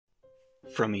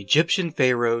From Egyptian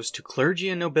pharaohs to clergy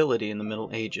and nobility in the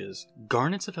Middle Ages,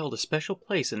 garnets have held a special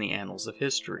place in the annals of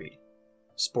history.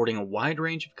 Sporting a wide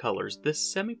range of colors,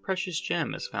 this semi-precious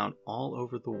gem is found all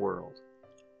over the world.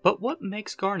 But what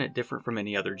makes garnet different from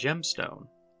any other gemstone?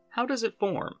 How does it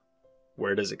form?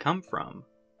 Where does it come from?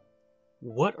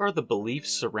 What are the beliefs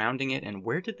surrounding it, and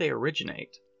where did they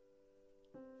originate?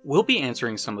 We'll be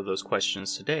answering some of those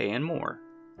questions today and more.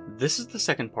 This is the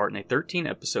second part in a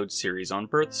 13-episode series on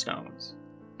birthstones,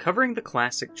 covering the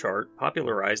classic chart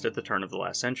popularized at the turn of the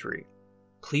last century.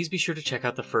 Please be sure to check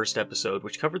out the first episode,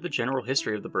 which covered the general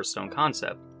history of the birthstone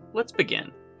concept. Let's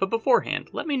begin, but beforehand,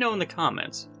 let me know in the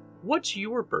comments, what's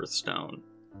your birthstone?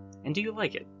 And do you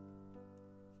like it?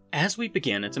 As we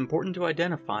begin, it's important to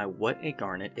identify what a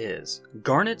garnet is.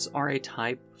 Garnets are a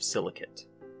type of silicate,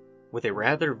 with a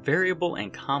rather variable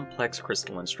and complex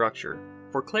crystalline structure.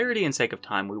 For clarity and sake of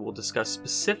time, we will discuss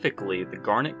specifically the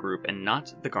garnet group and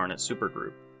not the garnet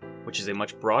supergroup, which is a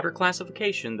much broader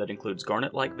classification that includes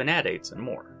garnet-like vanadates and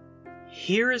more.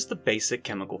 Here is the basic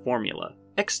chemical formula: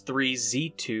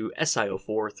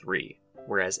 X3Z2SiO4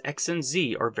 whereas X and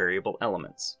Z are variable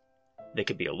elements. They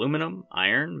could be aluminum,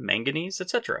 iron, manganese,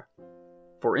 etc.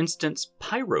 For instance,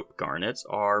 pyrope garnets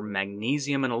are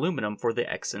magnesium and aluminum for the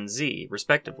X and Z,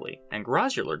 respectively, and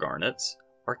grossular garnets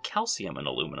are calcium and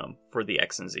aluminum for the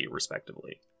X and Z,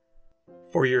 respectively.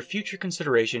 For your future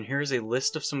consideration, here is a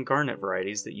list of some garnet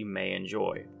varieties that you may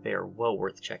enjoy. They are well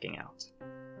worth checking out.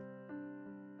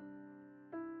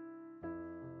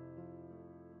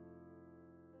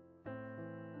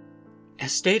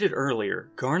 As stated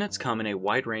earlier, garnets come in a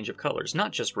wide range of colors,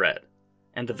 not just red,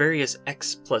 and the various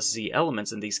X plus Z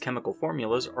elements in these chemical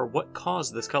formulas are what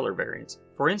cause this color variance.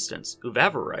 For instance,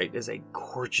 uvavorite is a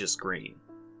gorgeous green,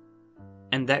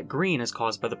 and that green is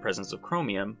caused by the presence of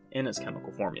chromium in its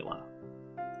chemical formula.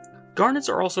 Garnets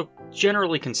are also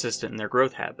generally consistent in their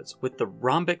growth habits, with the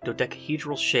rhombic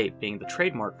dodecahedral shape being the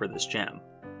trademark for this gem.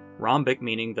 Rhombic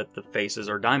meaning that the faces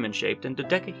are diamond-shaped, and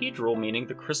dodecahedral meaning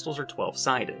the crystals are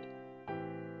 12-sided.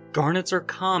 Garnets are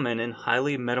common in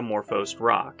highly metamorphosed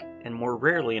rock, and more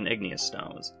rarely in igneous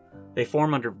stones. They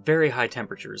form under very high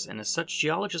temperatures, and as such,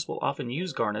 geologists will often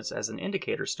use garnets as an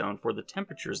indicator stone for the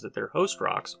temperatures that their host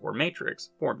rocks, or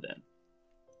matrix, formed in.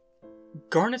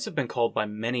 Garnets have been called by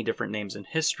many different names in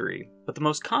history, but the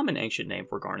most common ancient name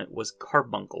for garnet was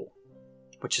carbuncle,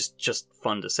 which is just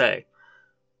fun to say,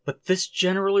 but this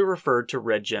generally referred to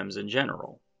red gems in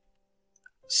general.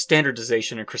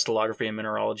 Standardization in crystallography and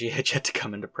mineralogy had yet to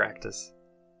come into practice.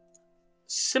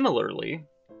 Similarly,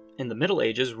 in the Middle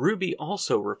Ages, ruby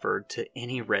also referred to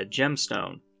any red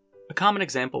gemstone, a common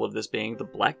example of this being the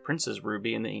Black Prince's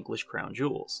ruby in the English crown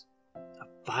jewels. A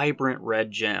vibrant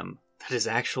red gem that is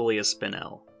actually a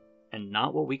spinel, and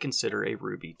not what we consider a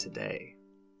ruby today.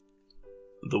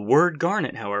 The word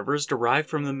garnet, however, is derived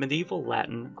from the medieval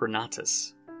Latin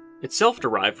granatus, itself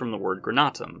derived from the word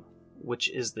granatum,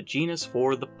 which is the genus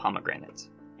for the pomegranate,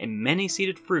 a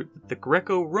many-seeded fruit that the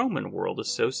Greco-Roman world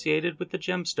associated with the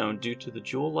gemstone due to the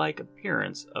jewel-like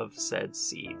appearance of said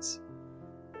seeds.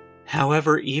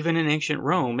 However, even in ancient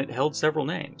Rome, it held several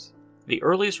names. The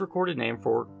earliest recorded name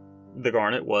for the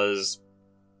garnet was...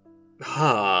 that's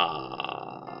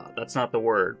not the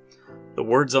word. The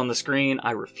word's on the screen,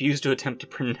 I refuse to attempt to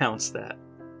pronounce that.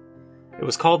 It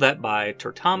was called that by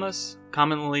Tertamus,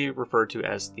 commonly referred to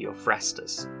as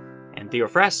Theophrastus, and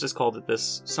Theophrastus called it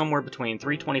this somewhere between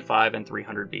 325 and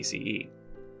 300 BCE.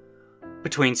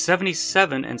 Between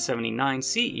 77 and 79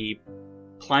 CE,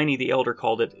 Pliny the Elder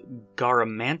called it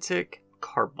Garamantic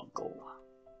carbuncle.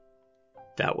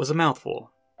 That was a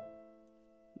mouthful.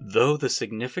 Though the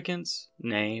significance,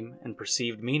 name, and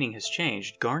perceived meaning has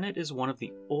changed, garnet is one of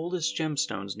the oldest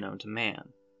gemstones known to man,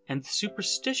 and the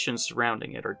superstitions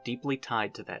surrounding it are deeply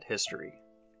tied to that history.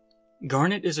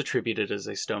 Garnet is attributed as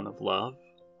a stone of love,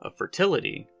 of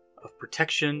fertility, of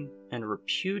protection, and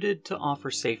reputed to offer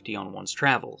safety on one's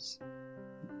travels.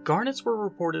 Garnets were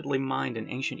reportedly mined in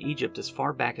ancient Egypt as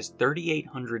far back as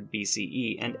 3800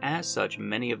 BCE, and as such,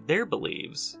 many of their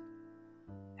beliefs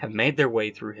have made their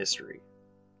way through history.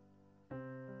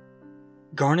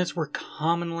 Garnets were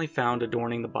commonly found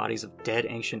adorning the bodies of dead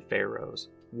ancient pharaohs,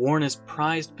 worn as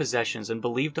prized possessions and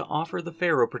believed to offer the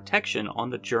pharaoh protection on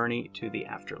the journey to the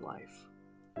afterlife.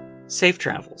 Safe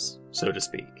travels, so to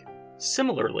speak.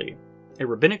 Similarly, a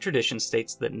rabbinic tradition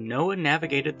states that Noah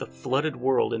navigated the flooded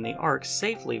world in the ark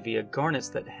safely via garnets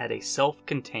that had a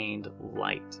self-contained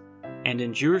light. And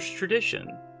in Jewish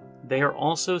tradition, they are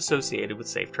also associated with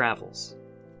safe travels.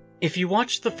 If you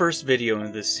watched the first video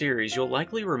in this series, you'll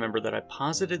likely remember that I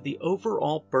posited the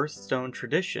overall birthstone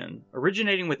tradition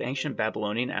originating with ancient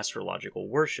Babylonian astrological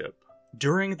worship,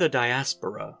 During the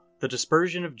diaspora, the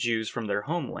dispersion of Jews from their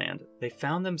homeland, they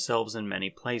found themselves in many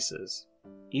places,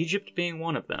 Egypt being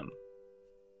one of them.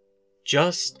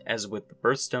 Just as with the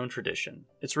birthstone tradition,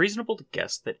 it's reasonable to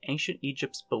guess that ancient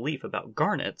Egypt's belief about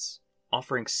garnets,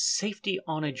 offering safety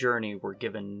on a journey, were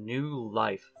given new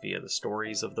life via the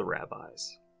stories of the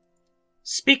rabbis.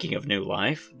 Speaking of new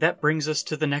life, that brings us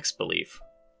to the next belief: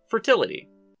 fertility.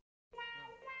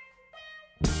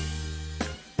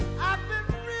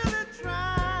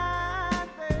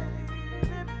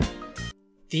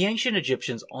 The ancient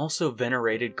Egyptians also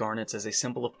venerated garnets as a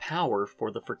symbol of power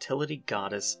for the fertility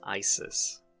goddess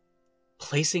Isis,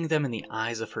 placing them in the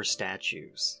eyes of her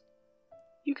statues.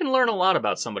 You can learn a lot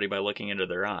about somebody by looking into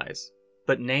their eyes,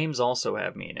 but names also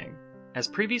have meaning. As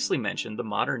previously mentioned, the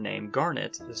modern name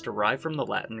garnet is derived from the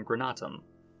Latin granatum,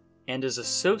 and is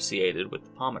associated with the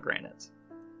pomegranate.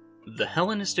 The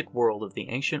Hellenistic world of the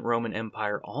ancient Roman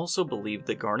Empire also believed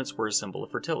that garnets were a symbol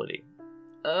of fertility,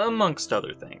 amongst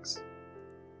other things.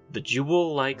 The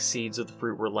jewel-like seeds of the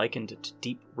fruit were likened to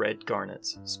deep red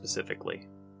garnets, specifically.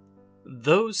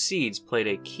 Those seeds played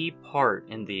a key part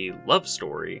in the love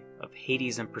story of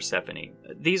Hades and Persephone.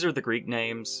 These are the Greek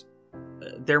names.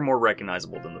 They're more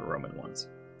recognizable than the Roman ones.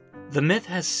 The myth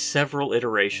has several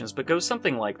iterations, but goes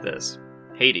something like this.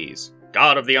 Hades,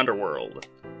 god of the underworld,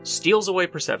 steals away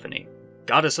Persephone,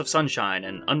 goddess of sunshine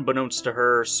and unbeknownst to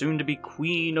her, soon to be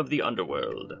queen of the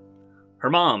underworld. Her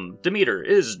mom, Demeter,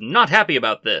 is not happy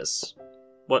about this.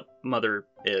 What mother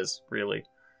is, really.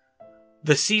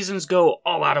 The seasons go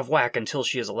all out of whack until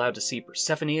she is allowed to see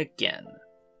Persephone again.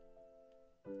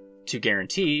 To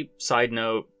guarantee, side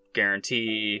note,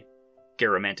 guarantee,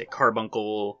 Garomantic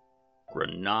carbuncle,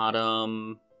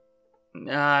 granatum.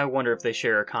 I wonder if they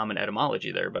share a common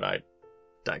etymology there, but I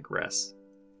digress.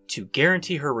 To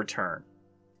guarantee her return,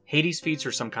 Hades feeds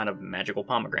her some kind of magical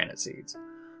pomegranate seeds.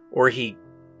 Or he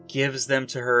gives them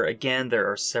to her. Again,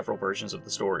 there are several versions of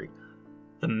the story.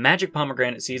 The magic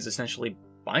pomegranate seeds essentially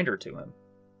bind her to him,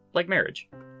 like marriage,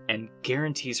 and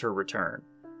guarantees her return.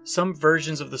 Some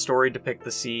versions of the story depict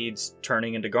the seeds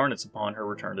turning into garnets upon her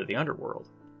return to the underworld.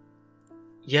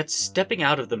 Yet, stepping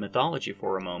out of the mythology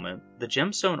for a moment, the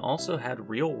gemstone also had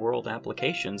real-world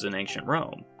applications in ancient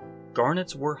Rome.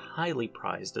 Garnets were highly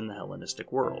prized in the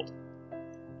Hellenistic world.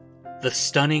 The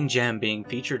stunning gem being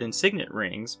featured in signet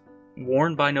rings,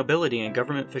 worn by nobility and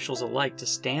government officials alike to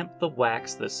stamp the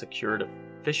wax that secured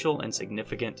official and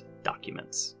significant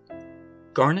documents.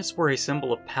 Garnets were a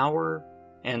symbol of power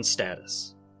and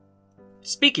status.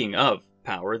 Speaking of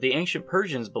power, the ancient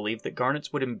Persians believed that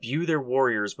garnets would imbue their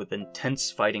warriors with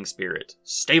intense fighting spirit,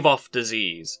 stave off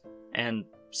disease, and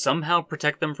somehow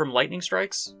protect them from lightning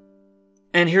strikes?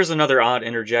 And here's another odd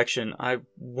interjection. I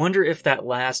wonder if that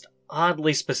last,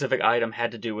 oddly specific item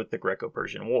had to do with the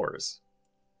Greco-Persian Wars.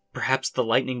 Perhaps the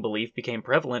lightning belief became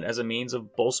prevalent as a means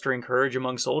of bolstering courage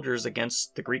among soldiers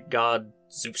against the Greek god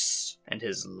Zeus and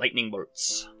his lightning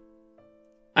bolts.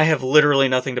 I have literally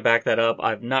nothing to back that up.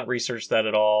 I've not researched that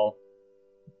at all,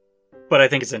 but I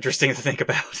think it's interesting to think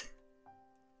about.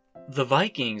 The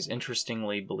Vikings,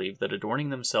 interestingly, believed that adorning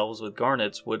themselves with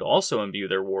garnets would also imbue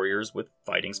their warriors with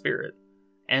fighting spirit.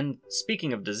 And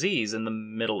speaking of disease, in the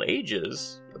Middle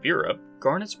Ages of Europe,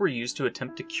 garnets were used to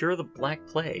attempt to cure the Black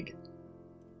Plague.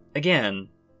 Again,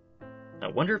 I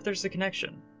wonder if there's a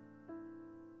connection.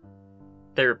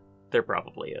 There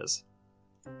probably is.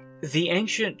 The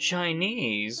ancient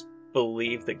Chinese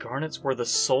believed that garnets were the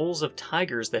souls of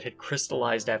tigers that had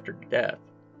crystallized after death.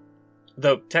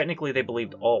 Though technically they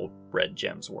believed all red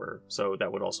gems were, so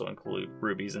that would also include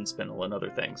rubies and spinel and other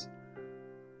things.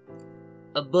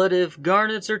 But if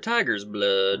garnets are tiger's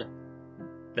blood,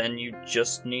 then you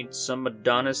just need some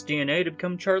Adonis DNA to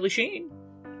become Charlie Sheen.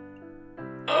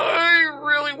 I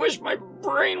really wish my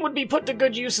brain would be put to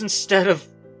good use instead of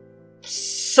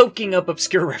soaking up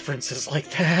obscure references like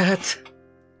that.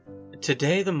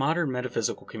 Today, the modern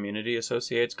metaphysical community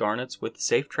associates garnets with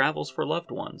safe travels for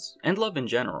loved ones, and love in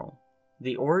general,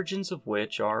 the origins of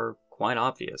which are quite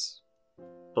obvious.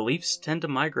 Beliefs tend to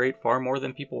migrate far more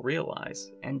than people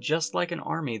realize, and just like an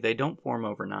army, they don't form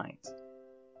overnight.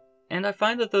 And I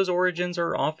find that those origins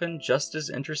are often just as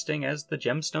interesting as the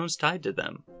gemstones tied to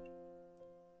them.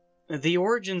 The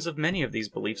origins of many of these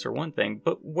beliefs are one thing,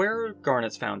 but where are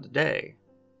garnets found today?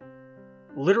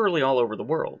 Literally all over the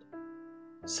world.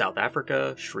 South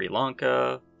Africa, Sri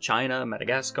Lanka, China,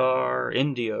 Madagascar,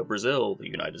 India, Brazil, the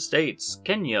United States,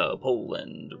 Kenya,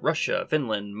 Poland, Russia,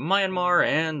 Finland, Myanmar,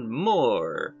 and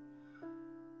more.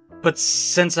 But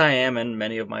since I am, and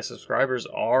many of my subscribers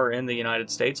are in the United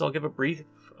States, I'll give a brief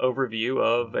overview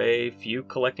of a few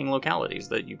collecting localities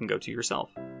that you can go to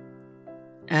yourself.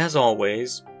 As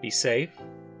always, be safe,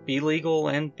 be legal,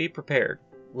 and be prepared.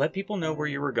 Let people know where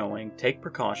you are going, take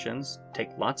precautions, take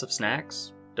lots of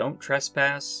snacks, don't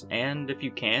trespass, and if you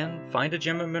can, find a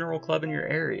gem and mineral club in your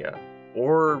area,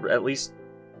 or at least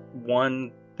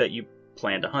one that you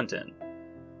plan to hunt in.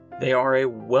 They are a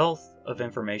wealth of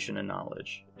information and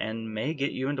knowledge, and may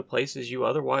get you into places you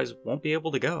otherwise won't be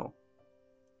able to go.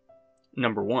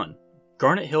 Number 1.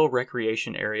 Garnet Hill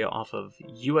Recreation Area off of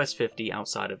US 50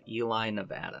 outside of Ely,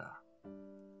 Nevada.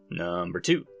 Number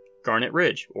 2. Garnet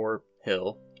Ridge, or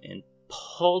Hill, in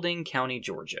Paulding County,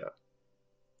 Georgia.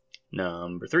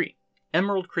 Number 3.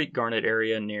 Emerald Creek Garnet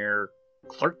Area near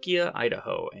Clarkia,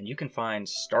 Idaho, and you can find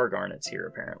star garnets here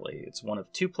apparently. It's one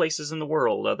of 2 places in the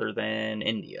world other than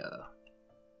India.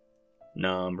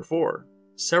 Number 4.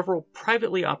 Several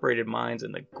privately operated mines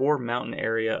in the Gore Mountain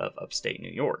area of upstate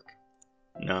New York.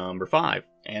 Number 5,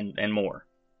 and more.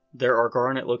 There are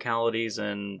garnet localities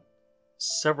in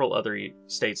several other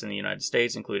states in the United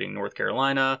States, including North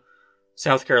Carolina,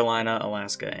 South Carolina,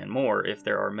 Alaska, and more. If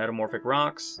there are metamorphic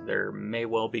rocks, there may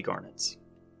well be garnets.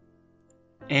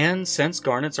 And since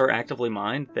garnets are actively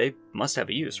mined, they must have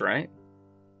a use, right?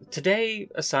 Today,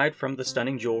 aside from the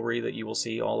stunning jewelry that you will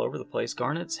see all over the place,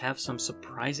 garnets have some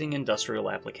surprising industrial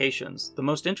applications, the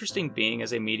most interesting being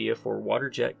as a media for water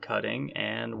jet cutting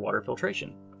and water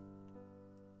filtration.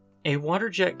 A water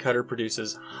jet cutter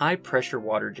produces high-pressure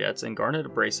water jets, and garnet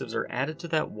abrasives are added to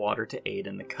that water to aid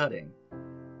in the cutting.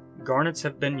 Garnets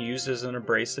have been used as an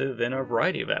abrasive in a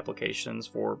variety of applications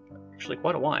for actually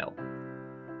quite a while.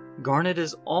 Garnet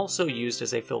is also used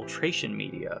as a filtration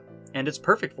media, and it's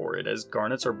perfect for it, as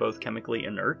garnets are both chemically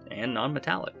inert and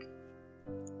non-metallic.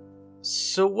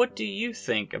 So what do you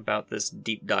think about this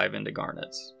deep dive into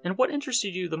garnets? And what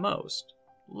interested you the most?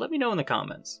 Let me know in the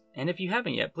comments, and if you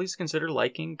haven't yet, please consider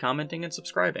liking, commenting, and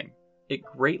subscribing. It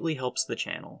greatly helps the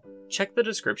channel. Check the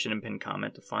description and pinned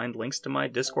comment to find links to my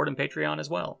Discord and Patreon as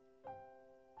well.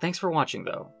 Thanks for watching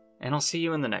though, and I'll see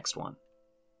you in the next one.